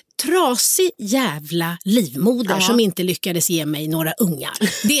en trasig jävla livmoder som inte lyckades ge mig några ungar.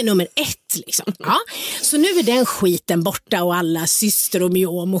 Det är nummer 1 liksom. Så nu är den skiten borta och alla syster och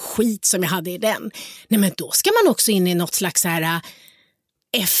myom och skit som jag hade i den. Nej, men då ska man också in i något slags här,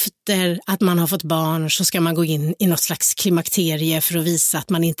 efter att man har fått barn så ska man gå in i något slags klimakterie för att visa att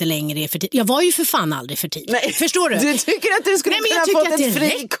man inte längre är för tidigt. Jag var ju för fan aldrig för tidigt. Nej. Förstår du? Du tycker att du skulle kunna ha fått ett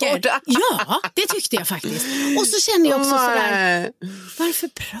frikort? Ja, det tyckte jag faktiskt. Och så känner jag också sådär, varför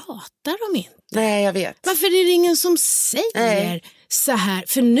pratar de inte? Nej, jag vet. Varför är det ingen som säger så här?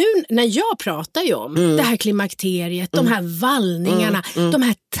 För nu när jag pratar ju om det här klimakteriet, de här vallningarna, de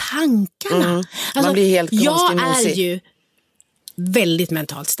här tankarna. Alltså, man blir helt konstig. Jag är ju väldigt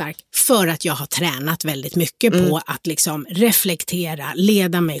mentalt stark för att jag har tränat väldigt mycket på att liksom reflektera,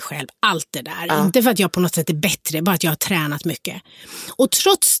 leda mig själv, allt det där. Inte för att jag på något sätt är bättre, bara att jag har tränat mycket. Och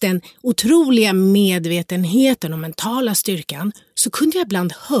trots den otroliga medvetenheten och mentala styrkan så kunde jag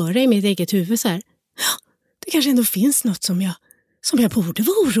ibland höra i mitt eget huvud så här, det kanske ändå finns något som jag borde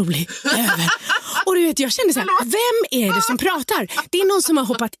vara orolig över. Och du vet, jag kände så här, vem är det som pratar? Det är någon som har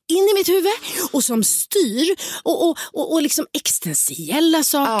hoppat in i mitt huvud och som styr och liksom existentiella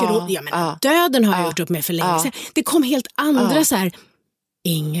saker. Och jag menar, döden har jag gjort upp med för länge sedan. Det kom helt andra så här,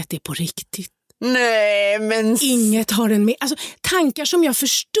 inget är på riktigt. Nej, men... Inget har en med. Alltså, tankar som jag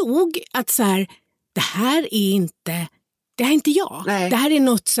förstod att så här, det här är inte jag. Nej. Det här är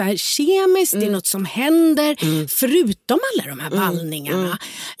något så här kemiskt, det är något som händer förutom alla de här vallningarna.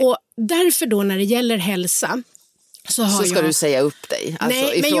 Och därför då när det gäller hälsa så ska du säga upp dig. Alltså,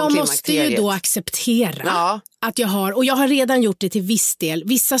 nej, men jag måste ju då acceptera att jag har, och jag har redan gjort det till viss del.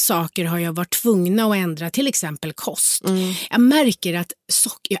 Vissa saker har jag varit tvungna att ändra, till exempel kost. Jag märker att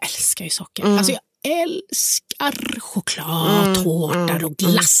jag älskar ju socker. Alltså jag älskar choklad, tårtar och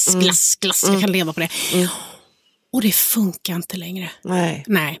glass. Jag kan leva på det. Och det funkar inte längre.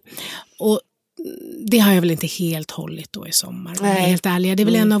 Nej. Och det har jag väl inte helt hållit då i sommar. Om jag är helt ärlig. Det är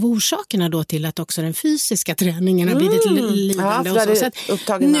väl en av orsakerna då till att också den fysiska träningen har blivit lidande. Och så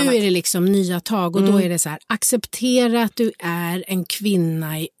att nu är det liksom nya tag. Och då är det så här, acceptera att du är en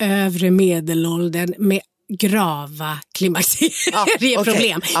kvinna i övre medelåldern med grava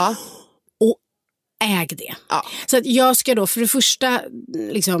klimakterieproblem. Och äg det. Ja. Så att jag ska då för det första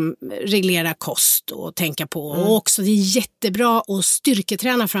liksom reglera kost och tänka på. Och också det är jättebra att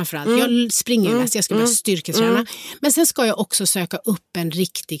styrketräna framförallt. Jag springer ju mest, jag ska börja styrketräna. Men sen ska jag också söka upp en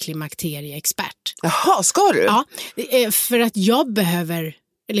riktig klimakterieexpert. Jaha, ska du? Ja, för att jag behöver...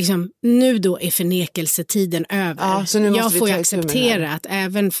 Liksom, nu då är förnekelsetiden över. Ja, så nu måste jag vi får ju ta itu med acceptera att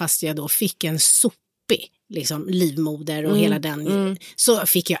även fast jag då fick en sopig liksom, livmoder och hela den, så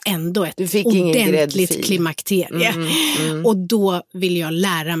fick jag ändå ett ordentligt klimakterie. Och då vill jag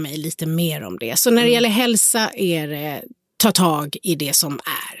lära mig lite mer om det. Så när det gäller hälsa är det ta tag i det som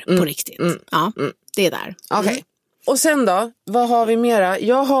är på riktigt. Ja, det är där. Okej. Och sen då, vad har vi mera?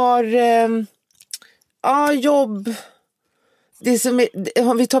 Jag har jobb... Det som är,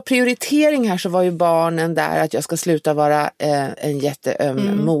 om vi tar prioritering här så var ju barnen där att jag ska sluta vara en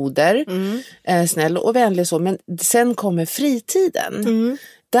jätteöm moder. Snäll och vänlig så. Men sen kommer fritiden.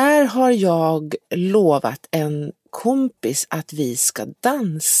 Där har jag lovat en kompis att vi ska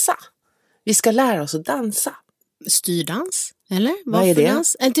dansa. Vi ska lära oss att dansa. Styrdans? Eller? Vad är det?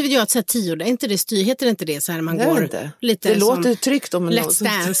 Dans? Inte vet jag att säga 10 år. Inte det styr, heter det inte det så här man går inte. Lite det låter tryggt om Let's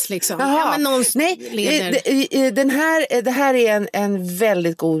Dance liksom. Ja, men någon det här är en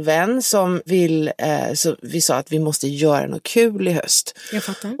väldigt god vän som vill så vi sa att vi måste göra något kul i höst. Jag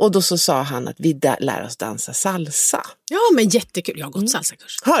fattar. Och då så sa han att vi lär oss dansa salsa. Ja, men jättekul. Jag har gått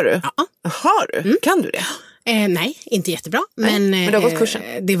salsakurs. Har du? Ja. Har du? Kan du det? Nej, inte jättebra. Men du har gått kursen?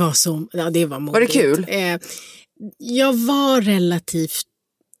 Det var så, det var modigt. Var det kul? Jag var relativt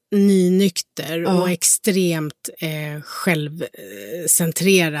nynykter och extremt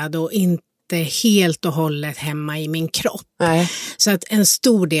självcentrerad och inte helt och hållet hemma i min kropp. Nej. Så att en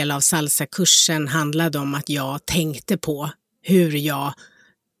stor del av salsakursen handlade om att jag tänkte på hur jag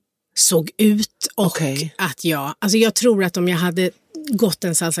såg ut och att jag tror att om jag hade gått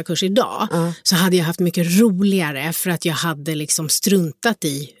en salsakurs idag så hade jag haft mycket roligare för att jag hade liksom struntat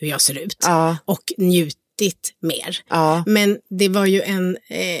i hur jag ser ut och njutit mer. Men det var ju en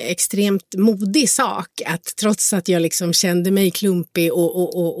extremt modig sak att trots att jag liksom kände mig klumpig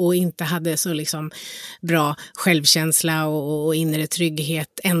och inte hade så liksom bra självkänsla och inre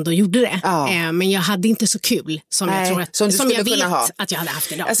trygghet ändå gjorde det. Men jag hade inte så kul som jag tror att som jag vet att jag hade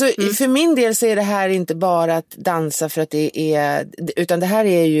haft idag. Alltså, för min del så är det här inte bara att dansa för att det är, utan det här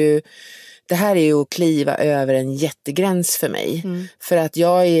är ju att kliva över en jättegräns för mig. För att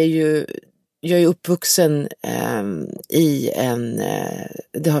jag är uppvuxen i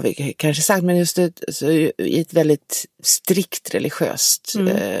det har vi kanske sagt, men just i ett väldigt strikt religiöst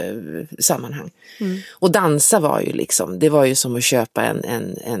sammanhang. Och dansa var ju liksom, det var ju som att köpa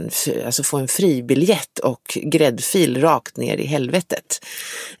alltså få en fribiljett och gräddfil rakt ner i helvetet.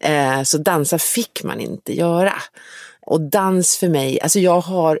 Så dansa fick man inte göra. Och dans för mig, alltså jag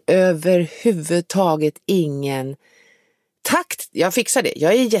har överhuvudtaget ingen takt, jag fixar det.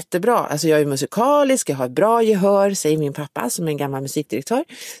 Jag är jättebra. Alltså jag är musikalisk, jag har bra gehör, säger min pappa som är en gammal musikdirektör.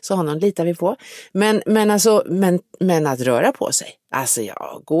 Så honom litar vi på. Men att röra på sig. Alltså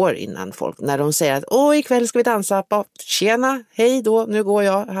jag går innan folk, när de säger att ikväll ska vi dansa. Tjena, hej då, nu går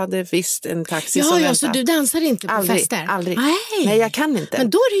jag. Jag hade visst en taxi som väntar. Så du dansar inte på fester? Aldrig. Nej, jag kan inte. Men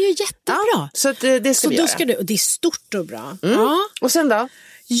då är det ju jättebra. Ja, så att, det ska vi göra. Ska du, och det är stort och bra. Ja. Och sen då?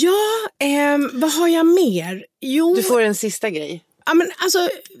 Ja, vad har jag mer? Jo, du får en sista grej. Ja, men alltså,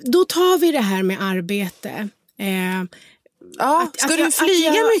 då tar vi det här med arbete. Ska du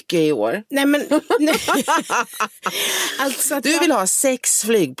flyga mycket i år? Nej, men... alltså du vill ha 6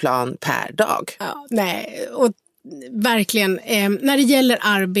 flygplan per dag? Ja, nej, och verkligen. När det gäller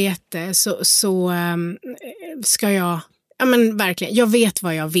arbete så ska jag... Ja, men verkligen. Jag vet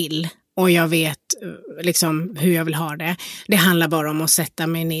vad jag vill. Och jag vet liksom hur jag vill ha det. Det handlar bara om att sätta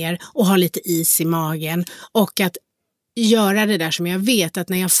mig ner och ha lite is i magen. Och att göra det där som jag vet att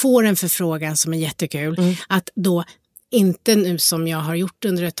när jag får en förfrågan som är jättekul. Att då inte nu som jag har gjort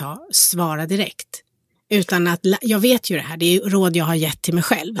under ett tag svara direkt. Utan att, jag vet ju det här, det är ju råd jag har gett till mig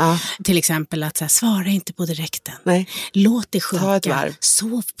själv. Till exempel att så här, svara inte på direkten. Nej. Låt det sjunka,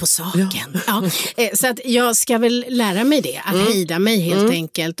 sov på saken. Så att jag ska väl lära mig det, att hejda mig helt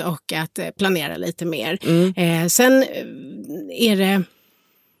enkelt och att planera lite mer. Sen är det,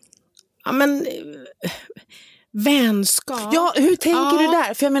 vänskap. Ja, hur tänker du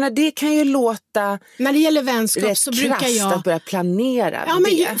där? För jag menar, det kan ju låta... När det gäller vänskap så brukar jag... att börja planera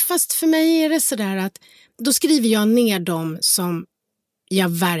men fast för mig är det sådär att då skriver jag ner dem som jag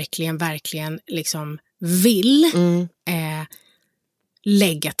verkligen liksom vill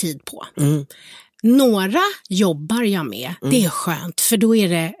lägga tid på. Några jobbar jag med, det är skönt för då är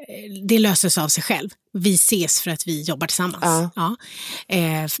det det löses av sig själv. Vi ses för att vi jobbar tillsammans. Ja.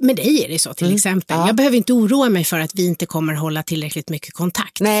 Med dig är det så till exempel. Jag behöver inte oroa mig för att vi inte kommer hålla tillräckligt mycket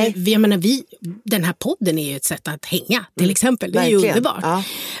kontakt. Nej. För jag menar, den här podden är ju ett sätt att hänga till exempel. Det är verkligen. ju underbart. Ja.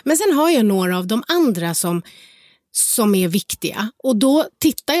 Men sen har jag några av de andra som är viktiga. Och då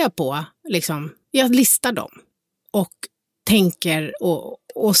tittar jag på, liksom, jag listar dem. Och tänker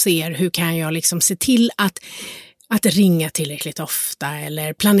och ser hur kan jag liksom se till att ringa tillräckligt ofta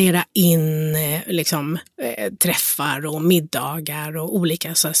eller planera in liksom, träffar och middagar och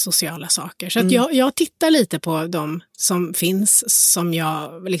olika så här, sociala saker. Så att jag tittar lite på de som finns som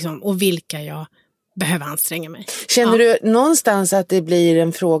jag, liksom, och vilka jag behöver anstränga mig. Känner du någonstans att det blir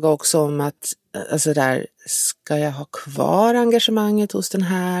en fråga också om att alltså där, ska jag ha kvar engagemanget hos den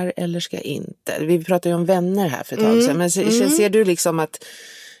här eller ska jag inte? Vi pratade ju om vänner här för ett tag sedan, men ser du liksom att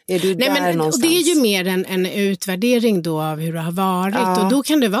är du där någonstans? Och det är ju mer en utvärdering då av hur det har varit och då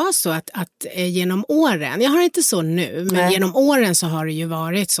kan det vara så att genom åren, jag har inte så nu, men genom åren så har det ju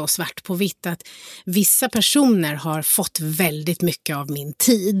varit så svart på vitt att vissa personer har fått väldigt mycket av min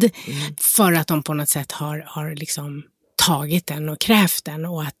tid för att de på något sätt har liksom tagit den och krävt den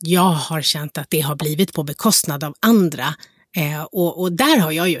och att jag har känt att det har blivit på bekostnad av andra och där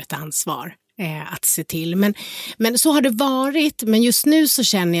har jag ju ett ansvar att se till. Men så har det varit, men just nu så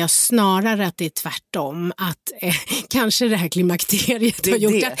känner jag snarare att det är tvärtom, att kanske det här klimakteriet har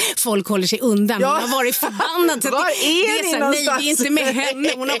gjort att folk håller sig undan. Hon har varit förbannad. Var är ni någonstans? Nej, vi är inte med henne.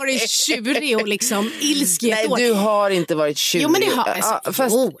 Hon har varit tjurig och liksom ilsk i ett år. Nej, du har inte varit tjurig. Jo, men det har,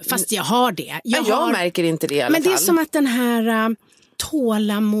 alltså, fast jag har det. Jag märker inte det i alla fall. Men det är som att den här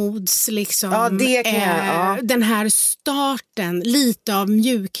tålamods liksom, den här starten, lite av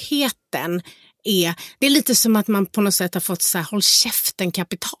mjukheten det är lite som att man på något sätt har fått så här, håll käften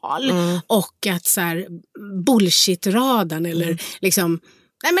kapital och att så här bullshit-radan eller liksom,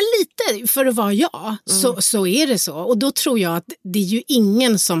 nej men lite för att vara jag så är det så, och då tror jag att det är ju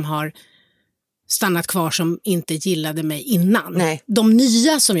ingen som har stannat kvar som inte gillade mig innan. Nej. De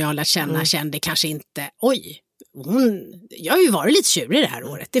nya som jag har lärt känna kände kanske inte, jag har ju varit lite tjurig det här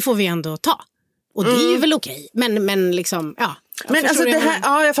året, det får vi ändå ta. Och det är ju väl okej. Men liksom, ja. Men alltså det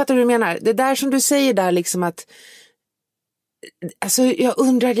här, jag fattar hur du menar. Det där som du säger där liksom att, alltså jag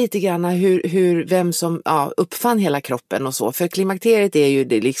undrar lite grann vem som uppfann hela kroppen och så. För klimakteriet är ju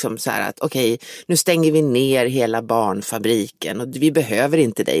det liksom så här att okej, nu stänger vi ner hela barnfabriken och vi behöver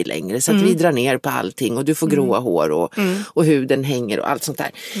inte dig längre. Så att vi drar ner på allting och du får gråa hår och huden hänger och allt sånt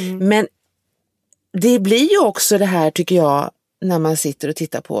där. Men det blir ju också det här, tycker jag, när man sitter och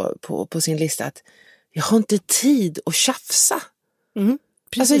tittar på sin lista, att jag har inte tid att tjafsa.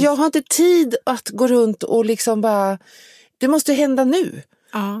 Alltså jag har inte tid att gå runt och liksom bara, det måste hända nu.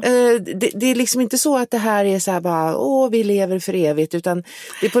 Det är liksom inte så att det här är så här bara, vi lever för evigt, utan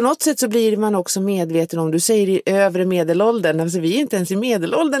det på något sätt så blir man också medveten om, du säger i övre medelåldern, alltså vi är inte ens i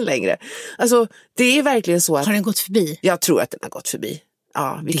medelåldern längre. Alltså det är verkligen så att... Har den gått förbi? Jag tror att den har gått förbi.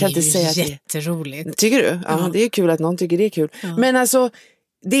 Ja, vi kan inte säga att det är jätteroligt. Tycker du? Ja, det är kul att någon tycker det är kul. Men alltså,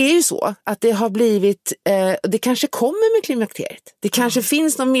 det är ju så att det har blivit, det kanske kommer med klimakteriet. Det kanske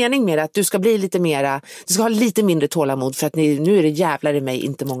finns någon mening med att du ska bli lite mera, du ska ha lite mindre tålamod för att nu är det jävlar i mig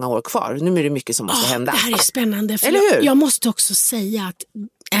inte många år kvar. Nu är det mycket som måste hända. Det här är spännande. För eller hur? Jag måste också säga att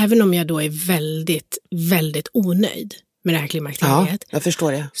även om jag då är väldigt, väldigt onöjd med det här klimakteriet. Ja, jag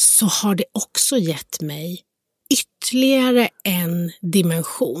förstår det. Så har det också gett mig ytterligare en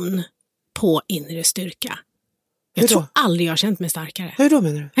dimension på inre styrka. Jag tror aldrig jag har känt mig starkare. Hur då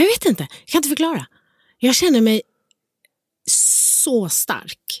menar du? Jag vet inte, jag kan inte förklara. Jag känner mig så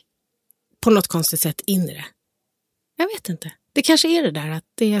stark på något konstigt sätt inre. Jag vet inte. Det kanske är det där att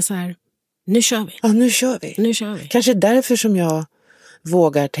det är så här, nu kör vi. Ja, nu kör vi. Nu kör vi. Kanske därför som jag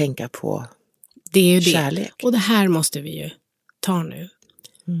vågar tänka på det är ju kärlek. Det. Och det här måste vi ju ta nu.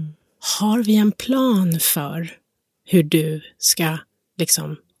 Har vi en plan för hur du ska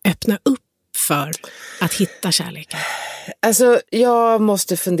liksom öppna upp för att hitta kärleken? Alltså jag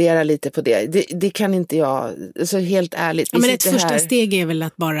måste fundera lite på det. Det kan inte jag, alltså helt ärligt. Ja, men ett första steg är väl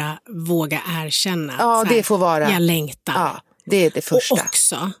att bara våga erkänna. Ja, det får vara. Jag längtar. Ja, det är det första. Och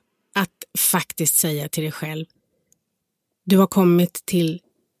också att faktiskt säga till dig själv, du har kommit till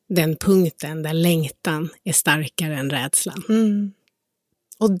den punkten där längtan är starkare än rädslan.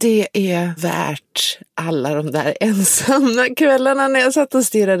 Och det är värt alla de där ensamma kvällarna när jag satt och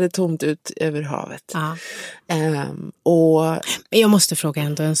stirrade tomt ut över havet. Ja. Men jag måste fråga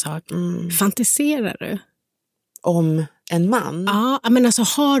ändå en sak. Fantiserar du? Om en man? Ja, men alltså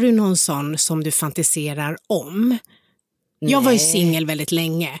har du någon sån som du fantiserar om? Jag var ju singel väldigt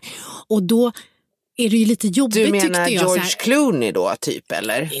länge och då är det ju lite jobbigt, du menar tyckte jag. George så här, Clooney då, typ,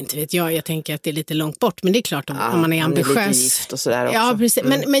 eller? Inte vet jag tänker att det är lite långt bort, men det är klart om man är ambitiös. Han är lite gift och sådär också. Ja, precis.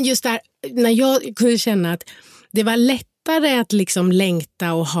 Men just där, när jag kunde känna att det var lättare att liksom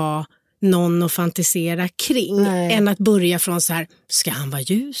längta och ha någon att fantisera kring än att börja från så här, ska han vara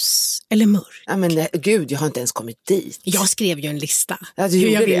ljus eller mörk? Ja, men gud, jag har inte ens kommit dit. Jag skrev ju en lista hur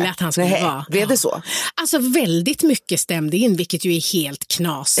jag ville att han skulle vara. Blev det så? Alltså väldigt mycket stämde in, vilket ju är helt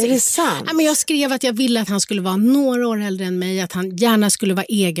knasigt. Är det sant? Ja, men jag skrev att jag ville att han skulle vara några år äldre än mig, att han gärna skulle vara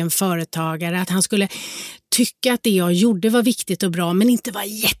egen företagare, att han skulle tycka att det jag gjorde var viktigt och bra, men inte vara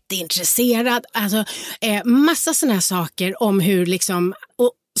jätteintresserad. Alltså massa såna här saker om hur liksom,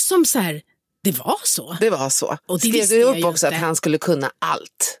 och som så här, det var så. Det var så. Och det skrev du upp också att han skulle kunna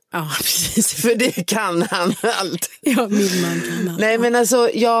allt? Ja, precis. För det kan han allt. Ja, min man kan allt. Nej, men alltså,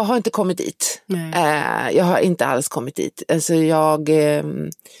 jag har inte kommit dit. Jag har inte alls kommit dit. Alltså,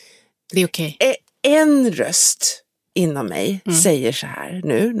 det är okej. En röst inom mig säger så här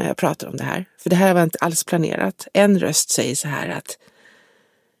nu när jag pratar om det här. För det här var inte alls planerat. En röst säger så här att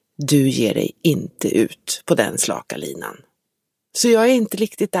du ger dig inte ut på den slaka linan. Så jag är inte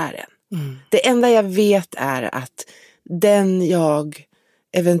riktigt där än. Det enda jag vet är att den jag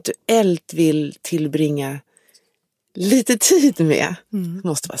eventuellt vill tillbringa lite tid med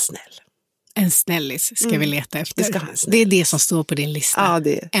måste vara snäll. En snällis ska vi leta efter. Det är det som står på din lista. Ja,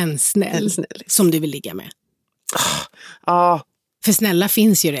 det är en snällis som du vill ligga med. Ja. För snälla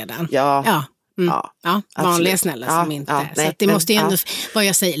finns ju redan. Ja. Vanliga snälla som inte. Så att det måste ju ändå, vad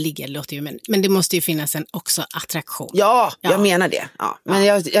jag säger ligger låter ju, men det måste ju finnas en också attraktion. Ja, jag menar det. Ja. Men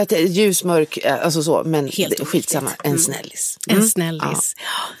jag ljusmörk, alltså så, men helt skitsamma, en snällis. En snällis.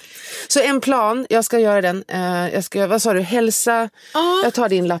 Ja. Så en plan, jag ska göra den. Jag ska, vad sa du, hälsa, jag tar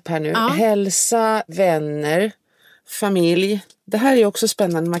din lapp här nu. Hälsa, vänner, familj. Det här är också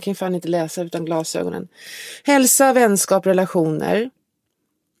spännande, man kan ju fan inte läsa utan glasögonen. Hälsa, vänskap, relationer,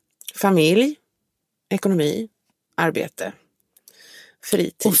 familj, ekonomi, arbete,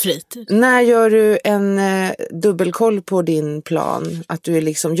 fritid. Och fritid. När gör du en dubbelkoll på din plan? Att du är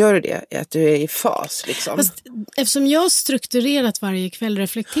liksom, gör det? Att du är i fas liksom? Fast, eftersom jag har strukturerat varje kväll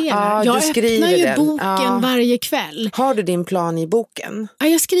reflekterar. Jag öppnar ju boken varje kväll. Har du din plan i boken? Ja,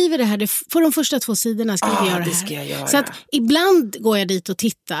 jag skriver det här. På de första 2 sidorna skriver jag det här. Det ska jag göra. Så att ibland går jag dit och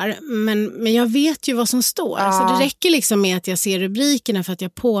tittar. Men jag vet ju vad som står. Så det räcker liksom med att jag ser rubrikerna för att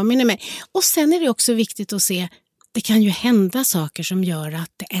jag påminner mig. Och sen är det också viktigt att se, det kan ju hända saker som gör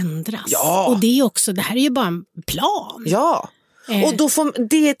att det ändras. Ja. Och det är också, det här är ju bara en plan. Ja. Och då får,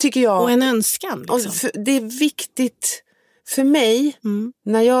 det tycker jag. Och en önskan. Liksom. Det är viktigt för mig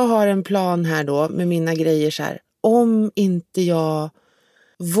när jag har en plan här då med mina grejer så här. Om inte jag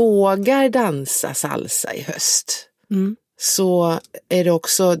vågar dansa salsa i höst så är det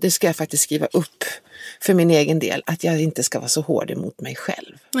också, det ska jag faktiskt skriva upp för min egen del, att jag inte ska vara så hård emot mig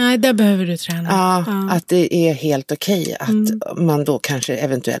själv. Nej, där behöver du träna. Ja, att det är helt okej att man då kanske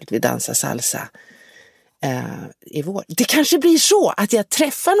eventuellt vill dansa salsa i vår. Det kanske blir så att jag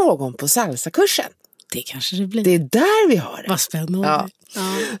träffar någon på salsakursen. Det kanske det blir. Det är där vi har det. Vad spännande.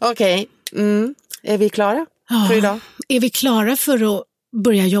 Ja. Okej. Är vi klara för idag? Är vi klara för att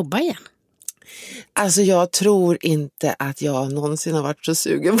börja jobba igen? Alltså jag tror inte att jag någonsin har varit så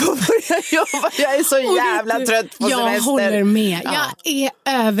sugen på att börja jobba. Jag är så jävla trött på semester. Jag håller med. Jag är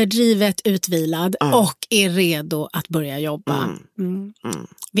överdrivet utvilad och är redo att börja jobba.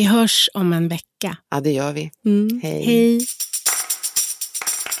 Vi hörs om en vecka. Ja, det gör vi. Hej. Hej.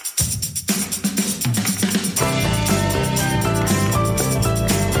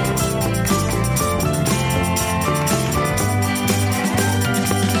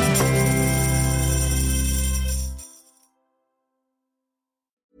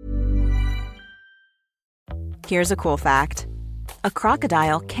 Here's a cool fact. A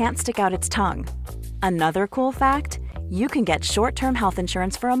crocodile can't stick out its tongue. Another cool fact, you can get short-term health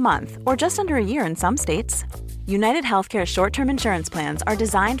insurance for a month or just under a year in some states. United Healthcare short-term insurance plans are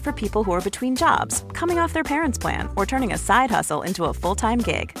designed for people who are between jobs, coming off their parents' plan, or turning a side hustle into a full-time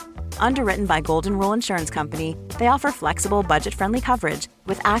gig. Underwritten by Golden Rule Insurance Company, they offer flexible, budget-friendly coverage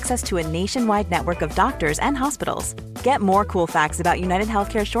with access to a nationwide network of doctors and hospitals. Get more cool facts about United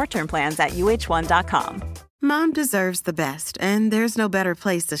Healthcare short-term plans at uh1.com. Mom deserves the best, and there's no better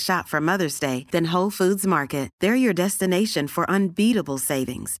place to shop for Mother's Day than Whole Foods Market. They're your destination for unbeatable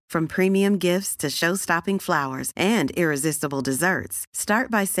savings, from premium gifts to show-stopping flowers and irresistible desserts. Start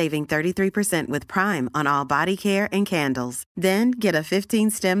by saving 33% with Prime on all body care and candles. Then get a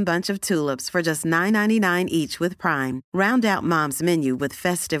 15-stem bunch of tulips for just $9.99 each with Prime. Round out Mom's menu with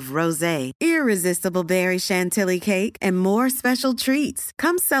festive rosé, irresistible berry chantilly cake, and more special treats.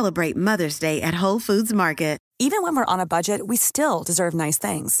 Come celebrate Mother's Day at Whole Foods Market. Even when we're on a budget, we still deserve nice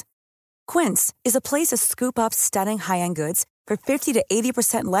things. Quince is a place to scoop up stunning high-end goods for 50 to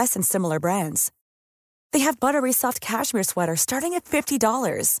 80% less than similar brands. They have buttery soft cashmere sweaters starting at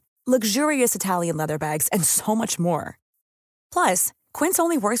 $50, luxurious Italian leather bags, and so much more. Plus, Quince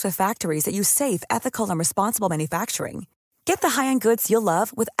only works with factories that use safe, ethical, and responsible manufacturing. Get the high-end goods you'll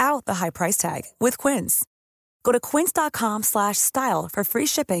love without the high price tag with Quince. Go to quince.com/style for free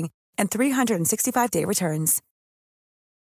shipping and 365-day returns.